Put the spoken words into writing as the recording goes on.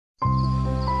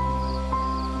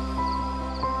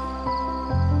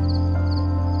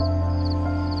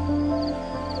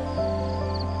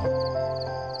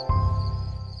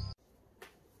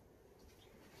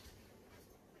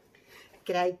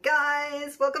G'day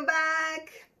guys, welcome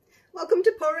back. Welcome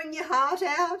to pouring your heart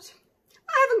out.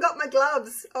 I haven't got my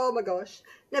gloves. Oh my gosh,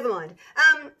 never mind.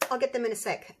 I'll get them in a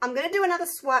sec. I'm going to do another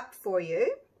swipe for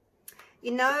you.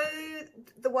 You know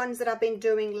the ones that I've been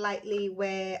doing lately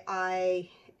where I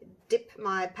dip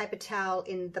my paper towel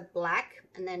in the black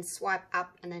and then swipe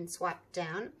up and then swipe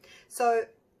down. So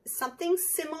something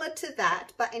similar to that,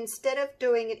 but instead of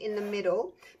doing it in the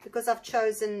middle, because I've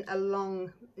chosen a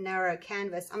long narrow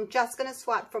canvas, I'm just going to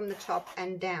swipe from the top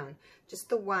and down, just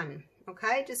the one,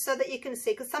 okay, just so that you can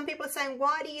see, because some people are saying,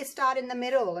 why do you start in the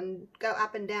middle and go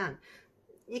up and down?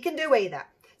 You can do either.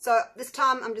 So this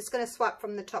time I'm just going to swipe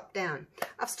from the top down.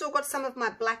 I've still got some of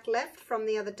my black left from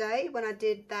the other day when I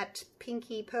did that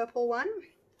pinky purple one,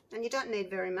 and you don't need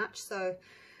very much, so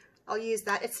I'll use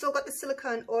that. It's still got the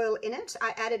silicone oil in it.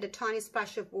 I added a tiny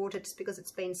splash of water just because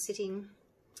it's been sitting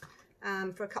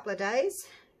for a couple of days,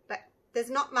 but there's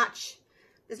not much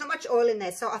oil in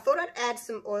there, so I thought I'd add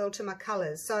some oil to my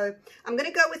colors. So I'm going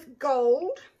to go with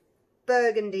gold,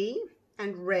 burgundy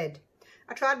and red.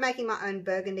 I tried making my own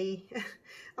burgundy.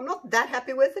 I'm not that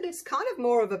happy with it. It's kind of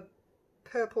more of a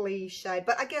purpley shade,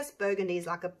 but I guess burgundy is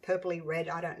like a purpley red.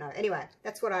 I don't know. Anyway,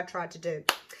 that's what I tried to do.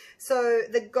 So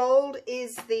the gold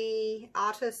is the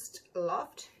Artist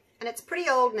Loft, and it's pretty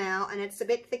old now and it's a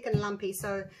bit thick and lumpy,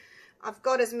 so I've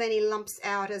got as many lumps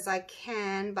out as I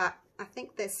can, but I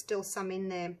think there's still some in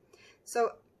there.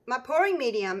 So my pouring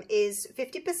medium is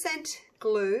 50%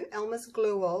 glue, Elmer's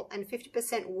glue all, and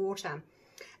 50% water.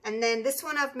 And then this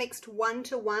one I've mixed 1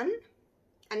 to 1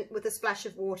 and with a splash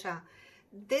of water.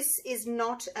 This is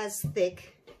not as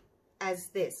thick as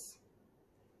this,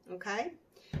 okay?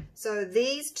 So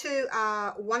these two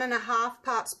are 1.5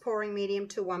 parts pouring medium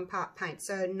to 1 part paint.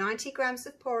 So 90 grams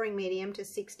of pouring medium to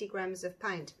 60 grams of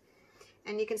paint.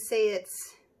 And you can see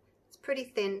it's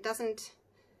pretty thin. Doesn't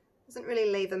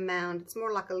really leave a mound. It's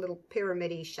more like a little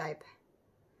pyramid-y shape.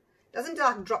 Doesn't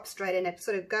like drop straight in. It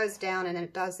sort of goes down and then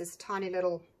it does this tiny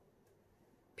little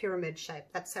pyramid shape.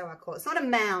 That's how I call it. It's not a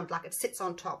mound, like it sits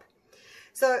on top.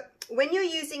 So when you're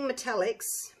using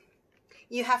metallics,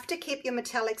 you have to keep your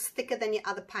metallics thicker than your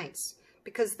other paints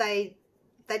because they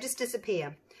just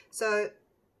disappear. So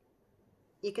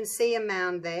you can see a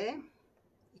mound there.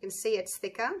 You can see it's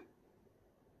thicker.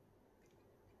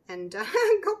 And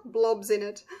got blobs in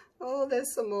it. Oh,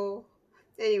 there's some more.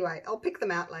 Anyway, I'll pick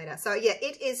them out later. So yeah,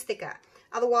 it is thicker.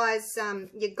 Otherwise,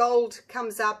 your gold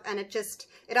comes up and it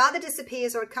either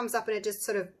disappears or it comes up and it just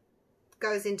sort of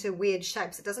goes into weird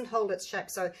shapes. It doesn't hold its shape.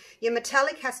 So your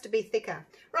metallic has to be thicker.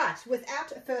 Right,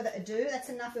 without further ado, that's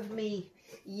enough of me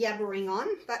yabbering on.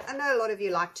 But I know a lot of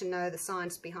you like to know the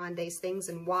science behind these things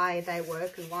and why they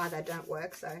work and why they don't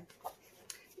work. So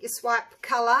your swipe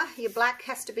colour, your black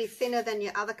has to be thinner than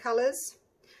your other colours.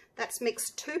 That's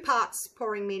mixed 2 parts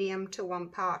pouring medium to 1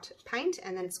 part paint,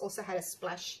 and then it's also had a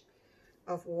splash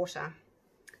of water.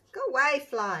 Go away,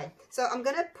 fly. So I'm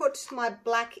going to put my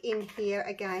black in here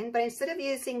again, but instead of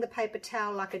using the paper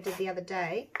towel like I did the other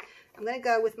day, I'm going to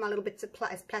go with my little bits of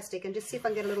plastic and just see if I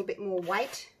can get a little bit more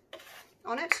weight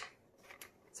on it.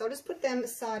 So I'll just put them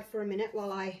aside for a minute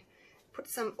while I put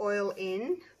some oil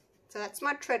in. So that's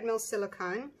my treadmill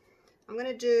silicone. I'm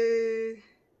going to do,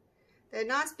 they're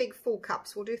nice big full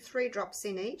cups. We'll do 3 drops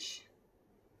in each.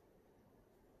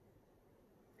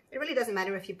 It really doesn't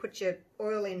matter if you put your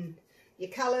oil in your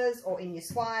colours or in your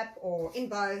swipe or in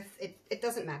both. It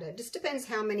doesn't matter. It just depends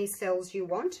how many cells you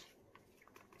want.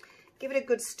 Give it a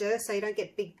good stir so you don't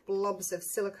get big blobs of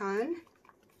silicone.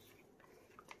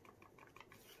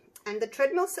 And the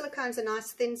treadmill silicone is a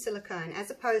nice thin silicone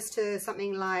as opposed to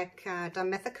something like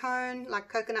dimethicone, like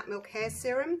coconut milk hair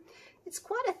serum. It's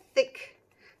quite a thick,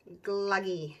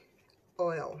 gluggy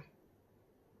oil.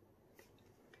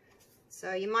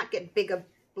 So you might get bigger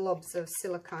blobs of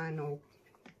silicone or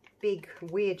big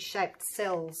weird shaped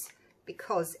cells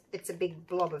because it's a big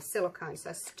blob of silicone.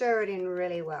 So stir it in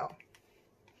really well.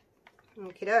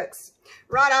 Okie dokes.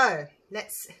 Righto,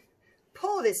 let's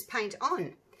pour this paint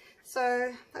on.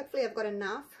 So hopefully I've got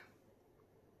enough.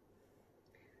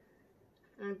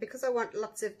 And because I want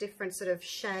lots of different sort of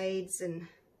shades and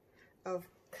of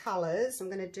colours, I'm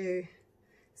going to do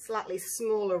slightly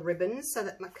smaller ribbons so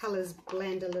that my colours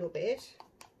blend a little bit.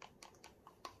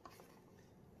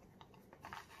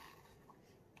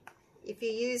 If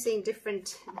you're using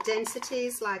different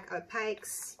densities like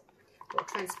opaques or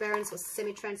transparents or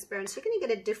semi-transparents, you're going to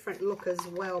get a different look as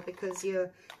well because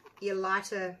your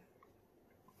lighter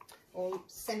or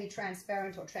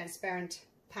semi-transparent or transparent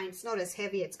paint's not as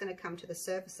heavy. It's going to come to the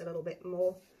surface a little bit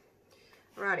more.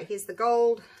 Alrighty, here's the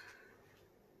gold.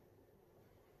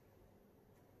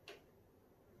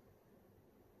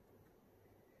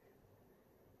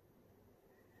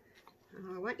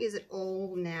 I won't use it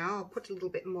all now. I'll put a little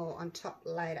bit more on top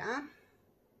later,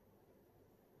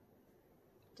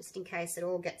 just in case it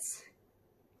all gets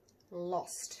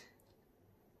lost.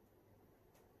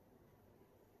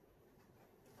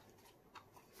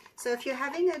 So if you're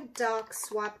having a dark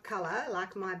swipe color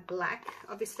like my black,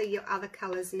 obviously your other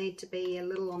colors need to be a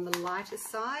little on the lighter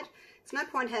side. There's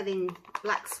no point having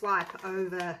black swipe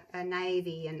over a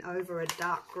navy and over a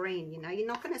dark green. You know, you're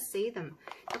not going to see them.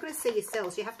 You're not going to see your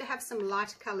cells. You have to have some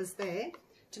lighter colors there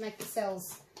to make the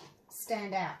cells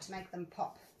stand out, to make them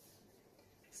pop.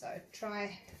 So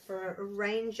try for a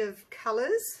range of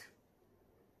colors.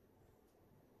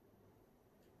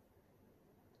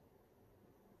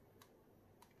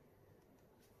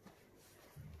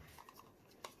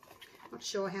 Not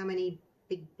sure how many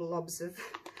big blobs of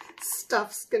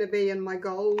stuff's going to be in my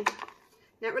gold.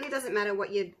 Now it really doesn't matter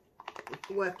what your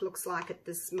work looks like at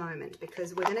this moment,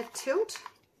 because we're going to tilt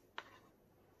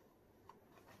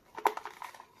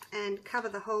and cover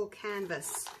the whole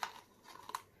canvas.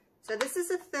 So this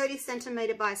is a 30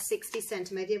 centimeter by 60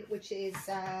 centimeter, which is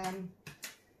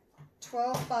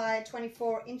 12 by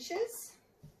 24 inches.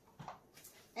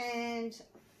 And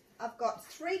I've got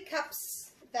 3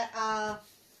 cups that are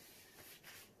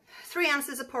 3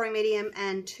 ounces of pouring medium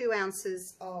and 2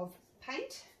 ounces of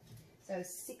paint. So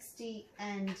 60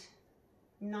 and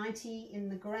 90 in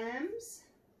the grams.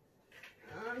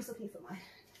 I'm just looking for my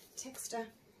texture.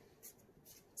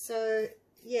 So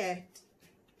yeah,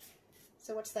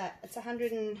 so what's that? It's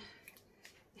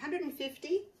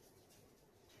 150.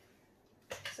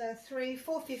 So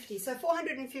 450. So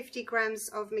 450 grams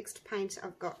of mixed paint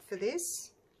I've got for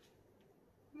this.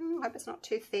 I hope it's not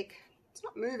too thick. It's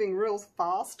not moving real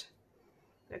fast.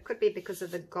 It could be because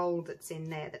of the gold that's in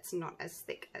there that's not as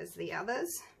thick as the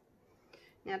others.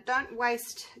 Now don't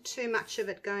waste too much of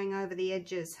it going over the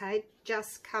edges, hey?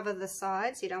 Just cover the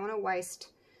sides. You don't want to waste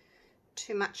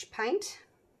too much paint.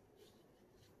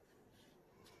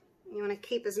 You want to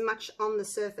keep as much on the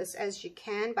surface as you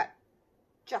can, but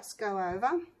just go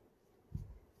over.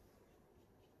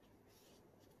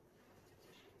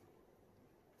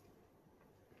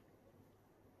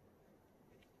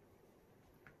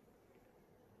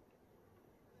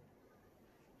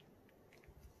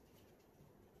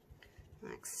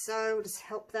 Like so, we'll just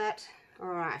help that. All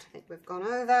right, I think we've gone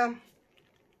over.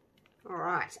 All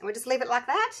right, and we'll just leave it like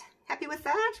that. Happy with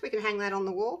that? We can hang that on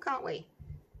the wall, can't we?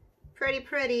 Pretty,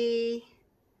 pretty.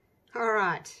 All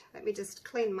right, let me just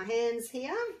clean my hands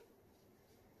here.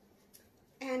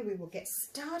 And we will get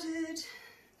started.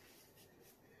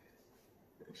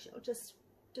 Actually, I'll just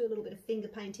do a little bit of finger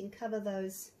painting, cover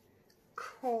those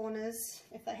corners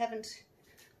if they haven't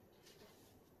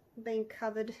been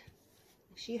covered.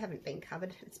 Actually, you haven't been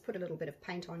covered. Let's put a little bit of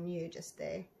paint on you just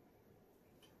there.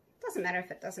 Doesn't matter if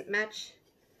it doesn't match.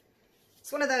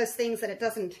 It's one of those things that it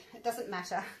doesn't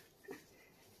matter.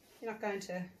 You're not going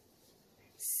to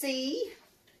see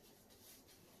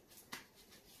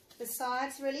the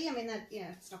sides really. I mean, that, you know,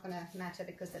 it's not going to matter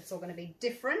because that's all going to be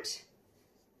different.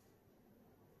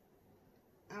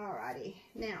 Alrighty.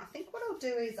 Now, I think what I'll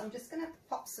do is I'm just going to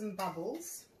pop some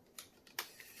bubbles.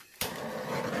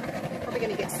 Probably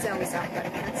going to get cells up, but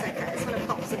that's okay. I just want to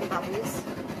pop some bubbles.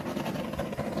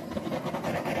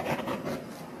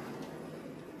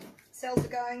 Cells are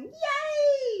going,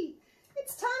 yay!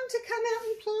 It's time to come out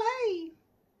and play.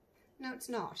 No, it's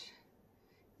not.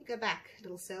 You go back,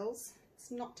 little cells.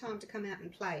 It's not time to come out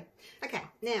and play. Okay,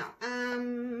 now,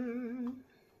 I've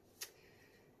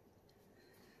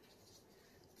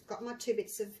got my 2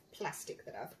 bits of plastic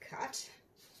that I've cut.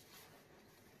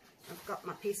 I've got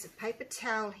my piece of paper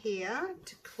towel here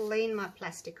to clean my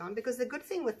plastic on, because the good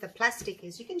thing with the plastic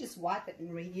is you can just wipe it and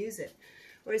reuse it.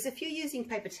 Whereas if you're using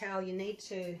paper towel, you need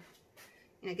to,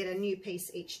 you know, get a new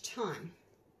piece each time.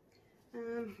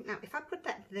 Now, if I put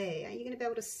that there, are you going to be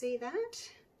able to see that?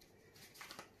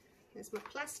 There's my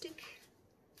plastic.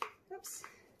 Oops.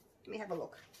 Let me have a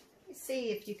look. Let me see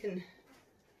if you can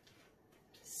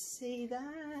see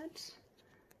that.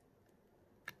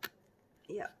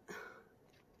 Yep.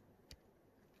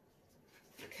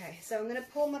 Okay, so I'm going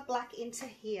to pour my black into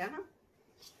here.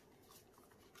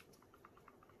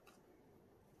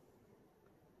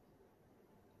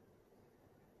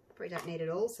 Probably don't need it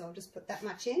all, so I'll just put that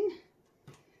much in.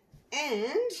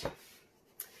 And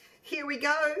here we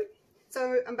go.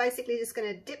 So I'm basically just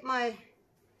going to dip my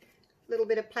little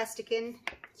bit of plastic in.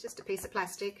 It's just a piece of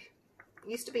plastic. It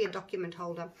used to be a document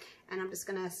holder. And I'm just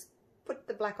going to put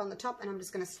the black on the top and I'm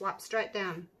just going to swipe straight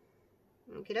down.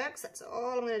 Okie dokes, that's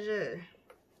all I'm going to do.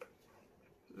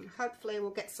 And hopefully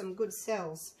we'll get some good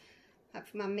cells.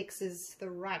 Hopefully my mix is the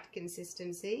right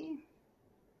consistency.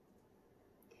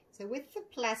 So with the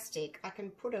plastic, I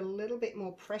can put a little bit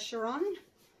more pressure on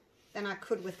than I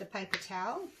could with the paper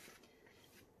towel.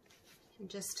 And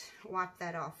just wipe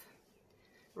that off.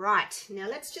 Right, now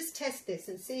let's just test this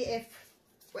and see if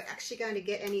we're actually going to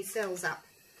get any cells up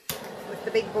with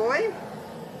the big boy.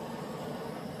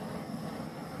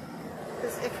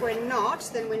 Because if we're not,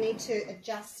 then we need to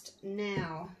adjust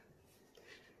now.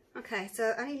 Okay,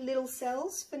 so only little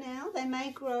cells for now. They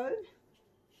may grow.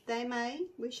 They may.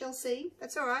 We shall see.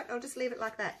 That's all right. I'll just leave it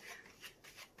like that.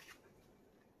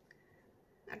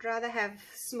 I'd rather have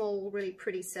small, really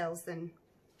pretty cells than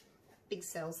big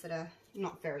cells that are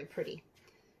not very pretty.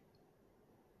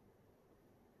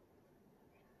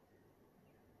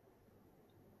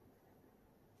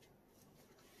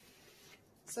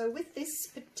 So with this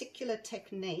particular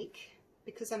technique,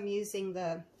 because I'm using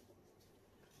the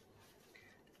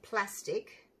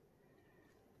plastic,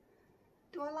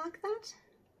 do I like that?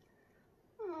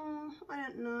 Oh, I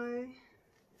don't know.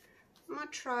 I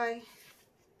might try.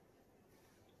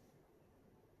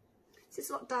 It's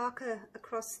a lot darker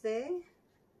across there.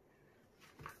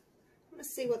 I want to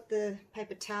see what the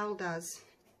paper towel does.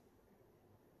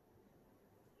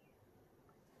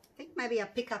 I think maybe I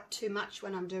pick up too much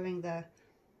when I'm doing the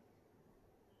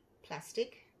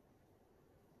plastic.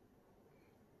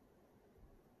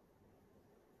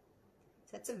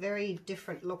 So that's a very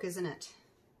different look, isn't it?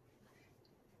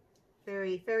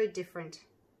 Very, very different.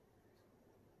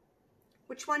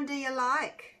 Which one do you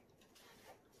like?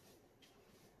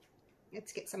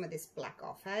 Let's get some of this black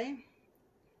off, hey?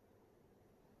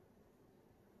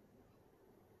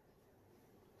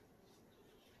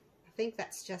 I think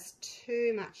that's just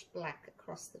too much black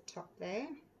across the top there.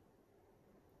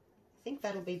 I think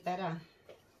that'll be better. I'm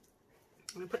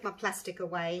going to put my plastic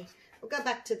away. We'll go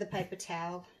back to the paper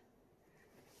towel.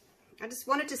 I just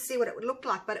wanted to see what it would look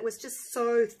like, but it was just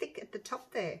so thick at the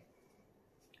top there.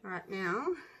 All right, now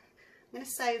I'm going to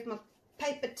save my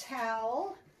paper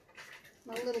towel,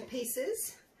 my little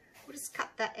pieces. We'll just cut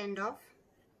that end off.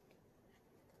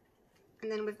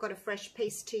 And then we've got a fresh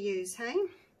piece to use, hey?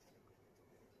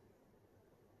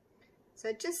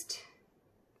 So just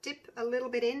dip a little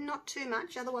bit in, not too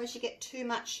much, otherwise you get too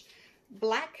much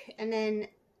black and then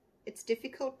it's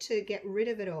difficult to get rid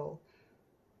of it all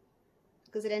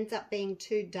because it ends up being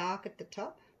too dark at the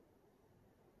top.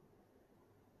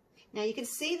 Now you can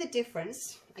see the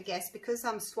difference, I guess, because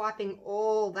I'm swiping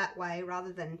all that way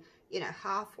rather than, you know,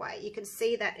 halfway. You can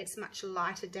see that it's much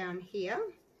lighter down here.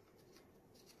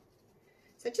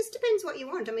 So it just depends what you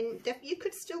want. I mean, you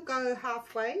could still go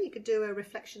halfway. You could do a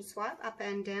reflection swipe up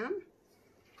and down.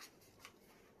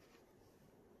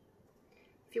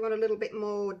 If you want a little bit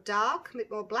more dark, a bit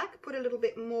more black, put a little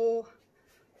bit more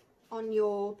on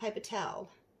your paper towel.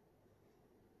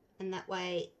 And that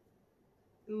way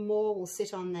more will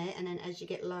sit on there, and then as you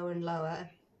get lower and lower,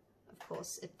 of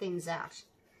course, it thins out.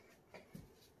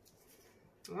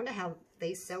 I wonder how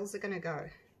these cells are going to go,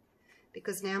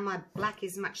 because now my black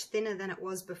is much thinner than it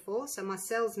was before, so my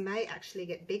cells may actually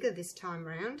get bigger this time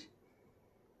round.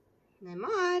 They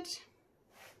might.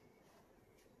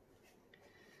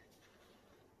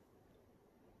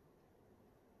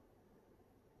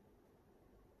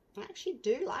 I actually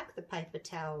do like the paper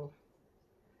towel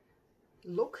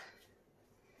look,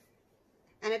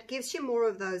 and it gives you more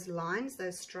of those lines,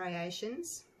 those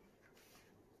striations.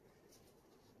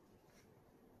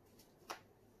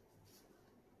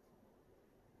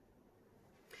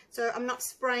 So I'm not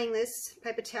spraying this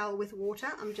paper towel with water,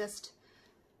 I'm just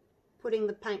putting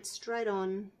the paint straight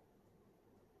on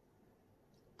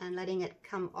and letting it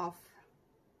come off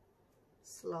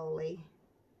slowly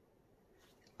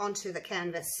onto the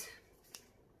canvas.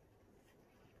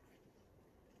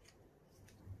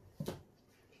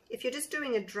 If you're just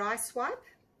doing a dry swipe,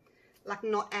 like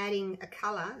not adding a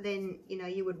color, then you know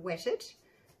you would wet it,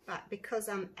 but because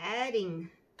I'm adding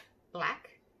black,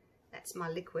 that's my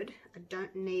liquid, I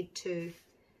don't need to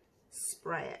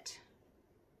spray it.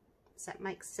 Does that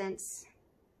make sense?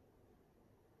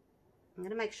 I'm going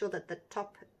to make sure that the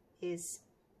top has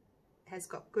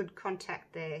got good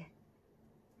contact there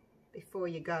before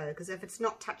you go, because if it's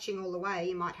not touching all the way,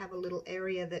 you might have a little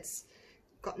area that's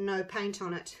got no paint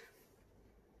on it.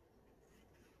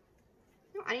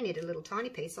 Oh, I only need a little tiny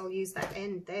piece. I'll use that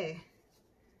end there.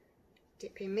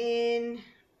 Dip him in.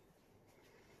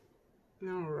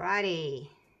 Alrighty.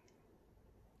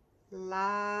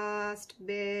 Last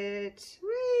bit.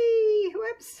 Whee!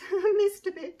 Whoops, I missed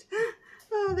a bit.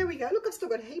 Oh, there we go. Look, I've still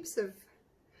got heaps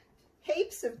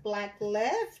of black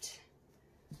left.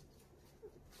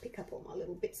 Pick up all my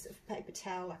little bits of paper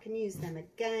towel. I can use them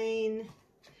again.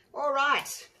 All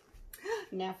right.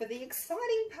 Now for the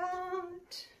exciting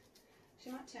part.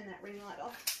 Actually, I might turn that ring light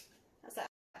off. How's that?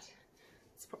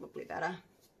 It's probably better.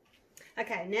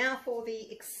 Okay, now for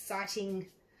the exciting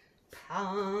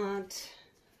part.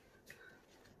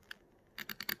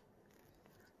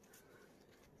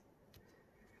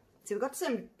 So we've got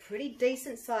some pretty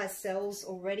decent sized cells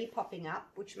already popping up,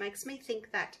 which makes me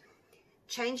think that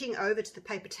changing over to the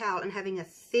paper towel and having a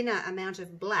thinner amount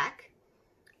of black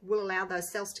will allow those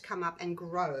cells to come up and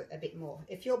grow a bit more.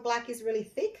 If your black is really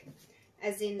thick,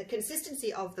 as in the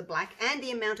consistency of the black and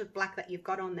the amount of black that you've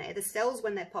got on there, the cells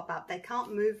when they pop up, they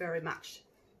can't move very much.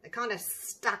 They're kind of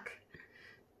stuck,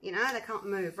 you know, they can't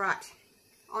move. Right,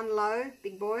 on low,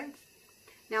 big boy.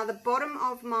 Now the bottom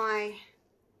of my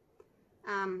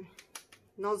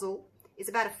nozzle is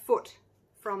about 1 foot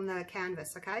from the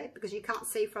canvas, okay, because you can't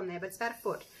see from there, but it's about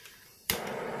 1 foot,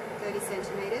 30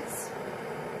 centimeters.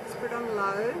 Let's put it on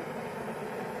low.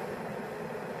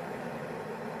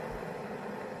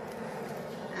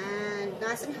 And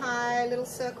nice and high, little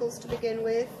circles to begin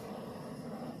with.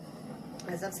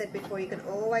 As I've said before, you can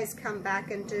always come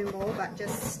back and do more, but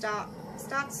just start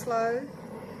slow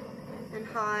and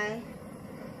high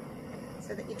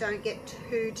so that you don't get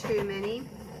too many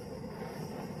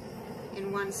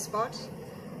in one spot,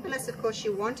 unless of course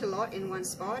you want a lot in one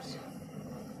spot.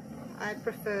 I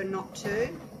prefer not to.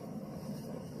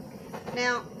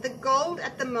 Now the gold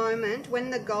at the moment, when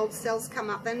the gold cells come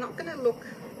up, they're not going to look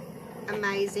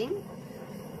amazing,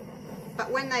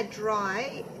 but when they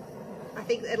dry, I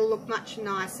think it'll look much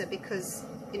nicer, because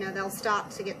you know they'll start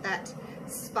to get that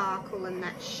sparkle and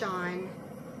that shine.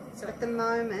 So at the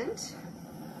moment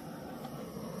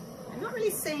I'm not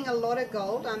really seeing a lot of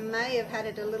gold. I may have had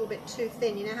it a little bit too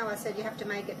thin. You know how I said you have to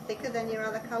make it thicker than your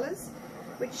other colours?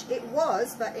 Which it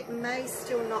was, but it may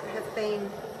still not have been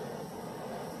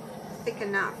thick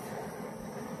enough.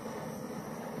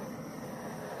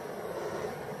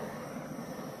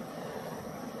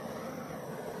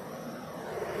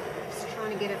 Just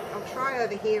trying to get it. I'll try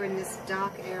over here in this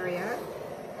dark area.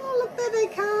 Oh, look, there they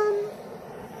come.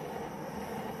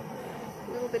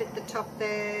 A little bit at the top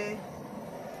there.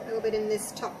 A little bit in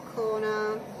this top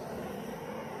corner.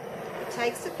 It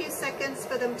takes a few seconds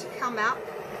for them to come up.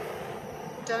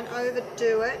 Don't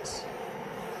overdo it.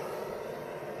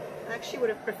 I actually would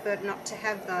have preferred not to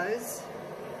have those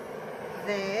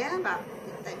there, but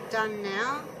they're done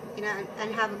now, you know,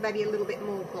 and have maybe a little bit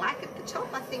more black at the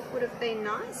top, I think would have been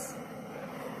nice.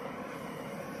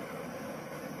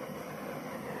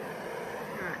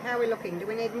 Alright, how are we looking? Do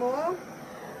we need more?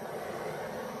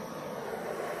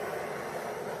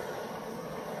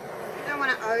 I don't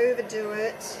want to overdo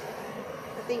it.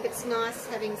 I think it's nice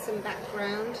having some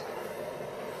background.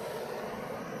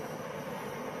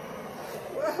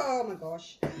 Oh my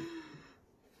gosh.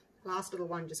 Last little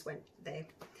one just went there.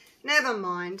 Never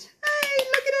mind. Hey,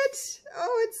 look at it.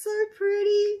 Oh, it's so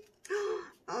pretty.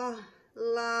 Oh,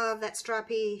 love that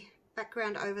stripy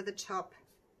background over the top.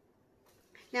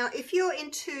 Now, if you're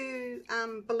into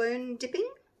balloon dipping,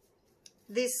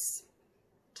 this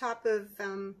type of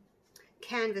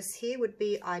canvas here would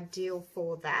be ideal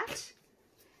for that.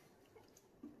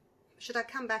 Should I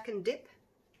come back and dip?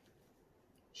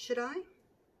 Should I?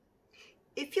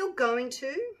 If you're going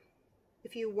to,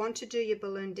 if you want to do your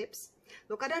balloon dips,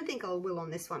 look, I don't think I will on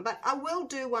this one, but I will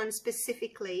do one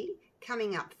specifically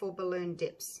coming up for balloon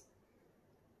dips.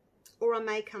 Or I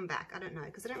may come back, I don't know,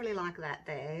 because I don't really like that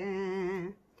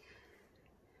there.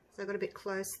 So I got a bit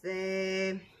close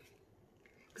there,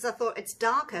 because I thought it's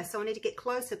darker, so I need to get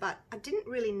closer, but I didn't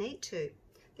really need to.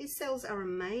 These cells are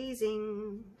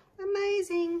amazing,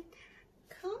 amazing.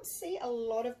 Can't see a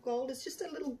lot of gold. It's just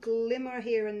a little glimmer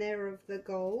here and there of the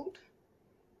gold.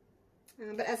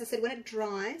 But as I said, when it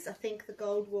dries, I think the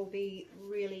gold will be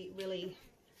really, really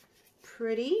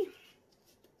pretty.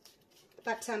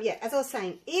 But yeah, as I was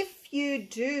saying, if you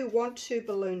do want to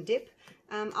balloon dip,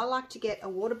 I like to get a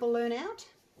water balloon out.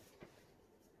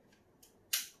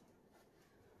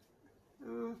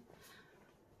 I'm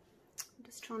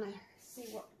just trying to see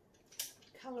what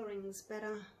coloring's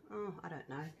better. Oh, I don't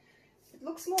know. It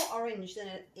looks more orange than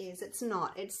it is. It's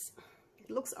not. It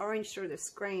looks orange through the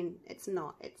screen. It's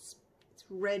not. It's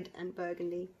red and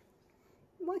burgundy.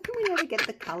 Why can we never get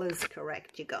the colors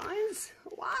correct, you guys?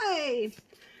 Why?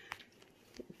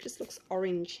 It just looks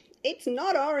orange. It's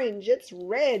not orange. It's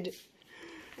red.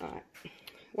 All right.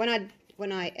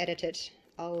 When I edit it,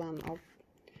 I'll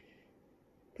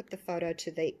put the photo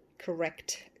to the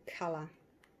correct color.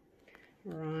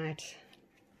 Right.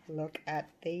 Look at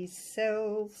these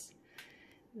cells.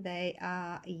 They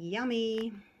are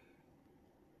yummy.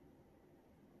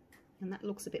 And that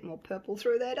looks a bit more purple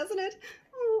through there, doesn't it?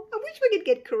 Oh, I wish we could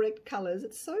get correct colours.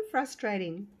 It's so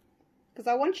frustrating. because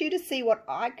I want you to see what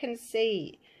I can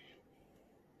see.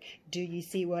 Do you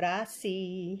see what I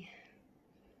see?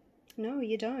 No,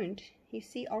 you don't. You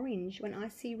see orange when I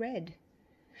see red.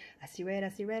 I see red, I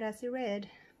see red, I see red.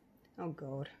 Oh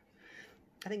God,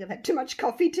 I think I've had too much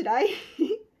coffee today.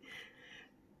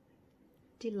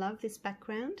 Do you love this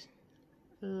background?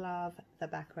 Love the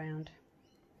background.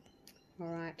 All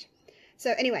right.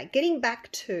 So anyway, getting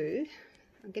back to,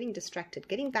 I'm getting distracted,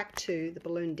 getting back to the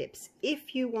balloon dips.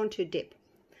 If you want to dip,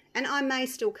 and I may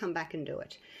still come back and do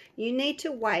it, you need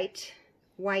to wait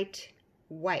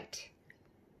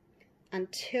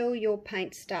until your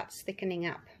paint starts thickening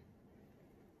up.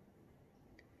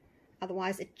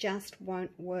 Otherwise it just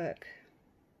won't work.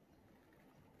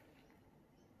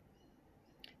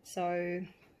 So,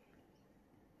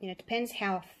 you know, it depends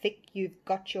how thick you've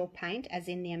got your paint, as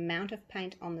in the amount of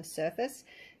paint on the surface.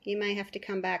 You may have to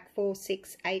come back 4,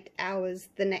 6, 8 hours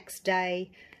the next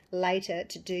day later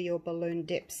to do your balloon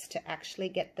dips to actually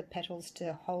get the petals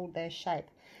to hold their shape.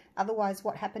 Otherwise,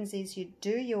 what happens is you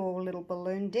do your little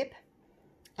balloon dip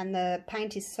and the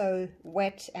paint is so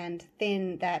wet and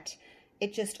thin that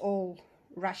it just all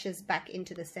rushes back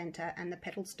into the center and the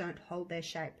petals don't hold their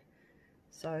shape.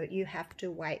 So you have to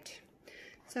wait.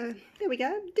 So there we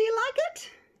go. Do you like it?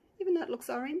 Even though it looks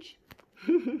orange.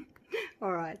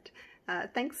 All right.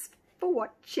 Thanks for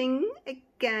watching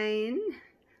again.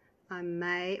 I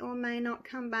may or may not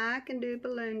come back and do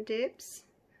balloon dips.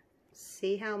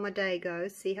 See how my day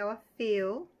goes. See how I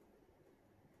feel.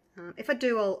 If I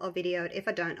do, I'll video it. If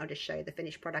I don't, I'll just show you the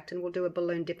finished product and we'll do a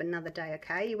balloon dip another day,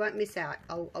 okay? You won't miss out.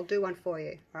 I'll do one for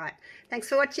you. All right. Thanks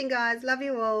for watching, guys. Love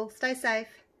you all. Stay safe.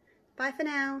 Bye for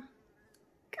now.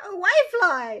 Go away,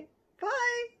 fly.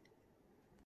 Bye.